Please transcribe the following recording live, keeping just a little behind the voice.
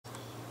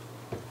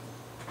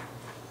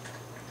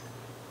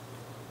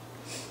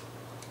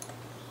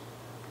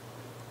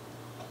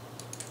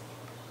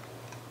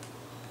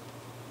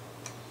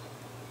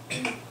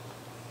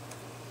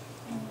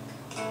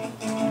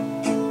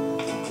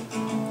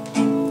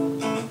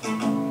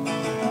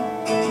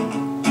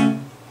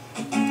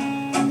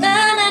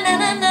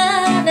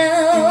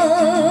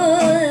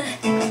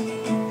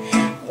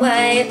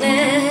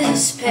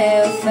Whiteness,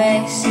 pale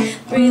face,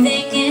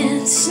 breathing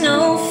in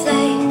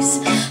snowflakes,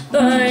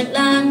 burnt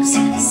lungs,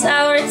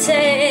 sour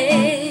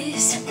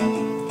taste.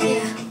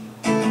 Yeah.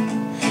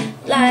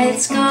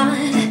 Lights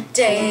gone,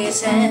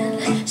 days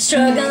in,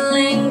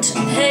 struggling to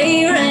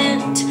pay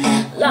rent,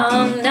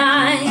 long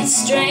nights,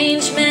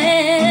 strange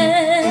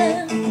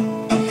men.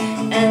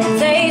 And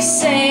they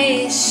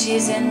say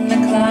she's in the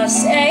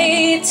class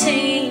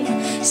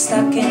 18,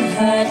 stuck in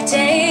her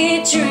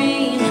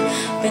daydream.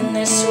 Been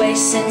this way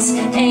since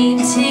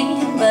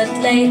 18, but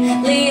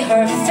lately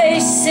her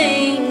face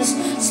sings,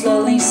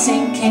 slowly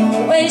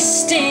sinking,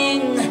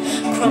 wasting,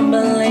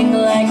 crumbling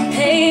like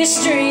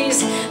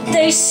pastries.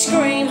 They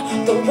scream,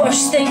 the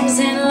worst things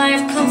in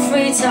life come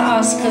free to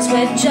us, 'cause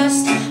we're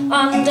just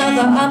under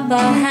the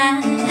upper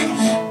hand,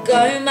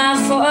 going mad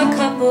for a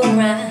couple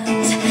grand.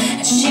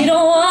 And she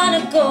don't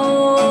wanna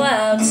go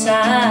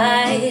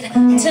outside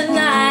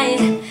tonight,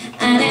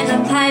 and in the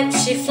pipe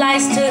she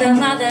flies to the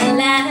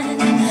motherland,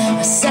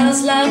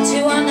 sells love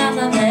to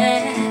another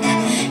man.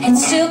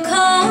 It's too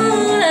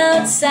cold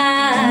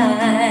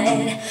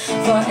outside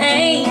for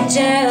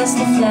angels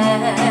to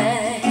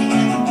fly.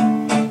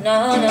 No,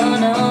 no,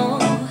 no,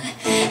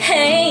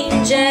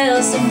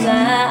 angels to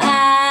fly.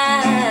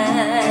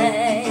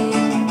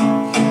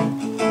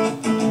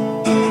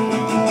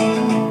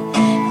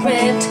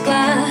 Ripped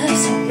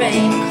gloves,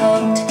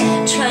 raincoat,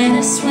 trying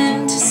to swim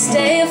to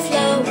stay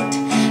afloat.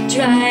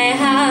 Dry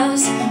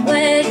house,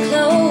 wet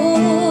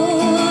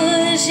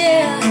clothes,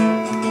 yeah.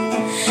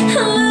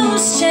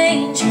 Loose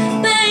change,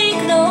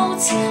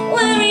 banknotes,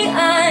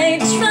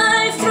 weary-eyed,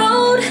 dry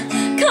throat,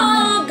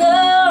 call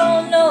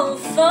girl, no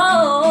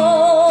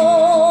phone.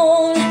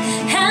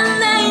 And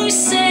they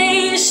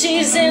say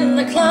she's in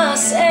the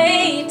class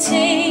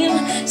 18,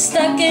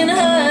 stuck in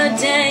her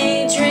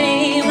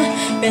daydream.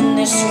 Been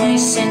this way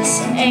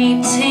since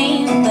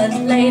 18, but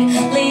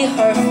lately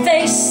her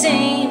face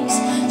seems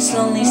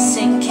slowly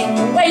sinking,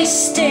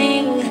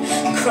 wasting,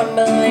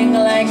 crumbling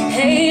like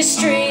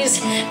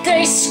pastries.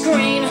 They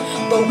scream,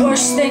 the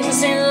worst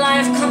things in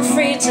life come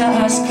free to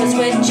us, 'cause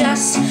we're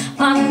just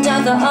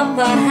under the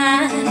upper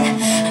hand,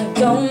 and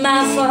go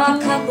mad for a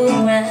couple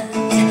grand.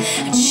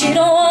 And she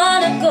don't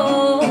wanna go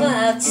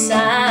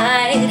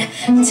outside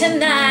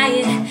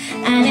tonight,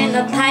 and in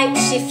the pipe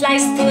she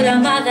flies through the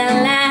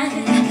motherland,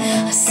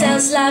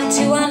 sells love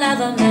to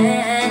another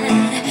man.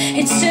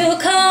 It's too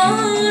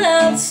cold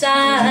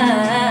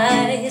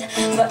outside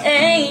for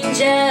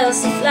angels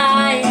to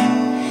fly.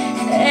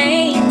 An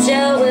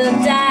angel will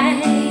die,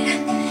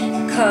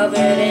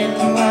 covered in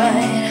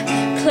white,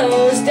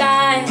 closed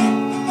eye,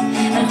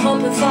 and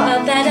hoping for a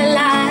better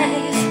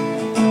life.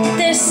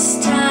 This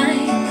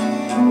time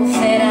we'll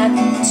fade out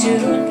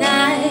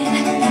tonight,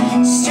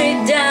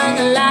 straight down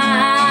the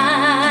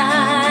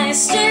line,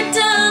 straight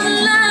down the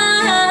line.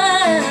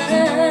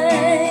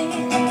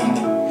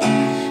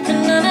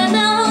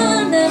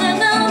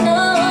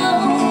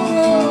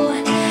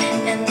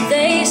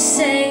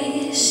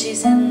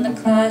 In the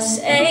class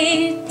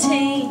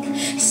 18,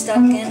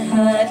 stuck in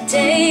her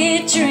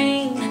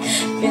daydream.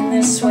 Been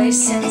this way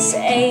since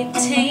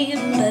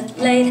 18, but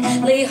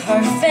lately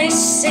her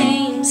face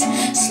seems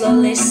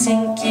slowly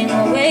sinking,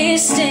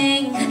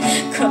 wasting,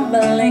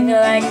 crumbling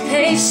like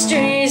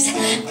pastries.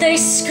 They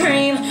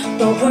scream,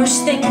 the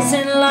worst things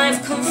in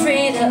life come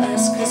free to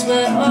us, 'cause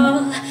we're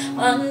all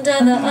under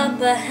the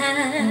upper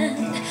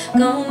hand,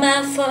 go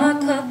mad for a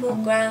couple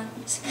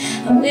grams.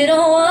 And we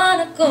don't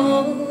wanna go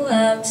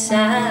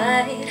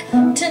outside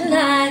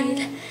tonight,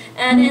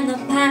 and in the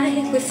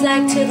pipe we fly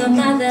to the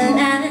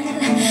motherland,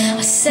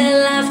 or sell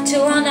love to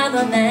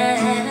another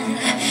man.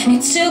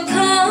 It's too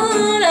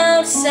cold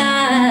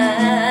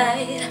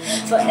outside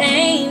for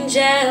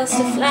angels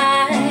to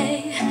fly,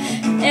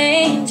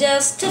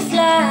 angels to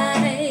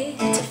fly,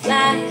 to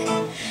fly,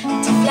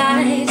 to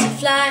fly, to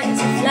fly,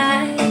 to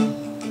fly,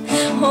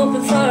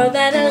 hoping for a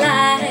better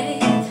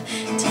life,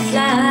 to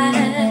fly,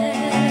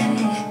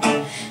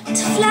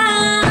 to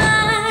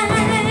fly,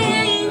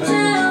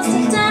 angels to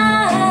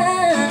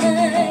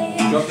die,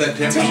 Drop that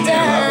temperature to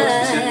down, love.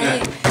 Let's sit down.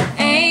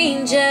 die,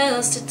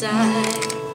 angels to die.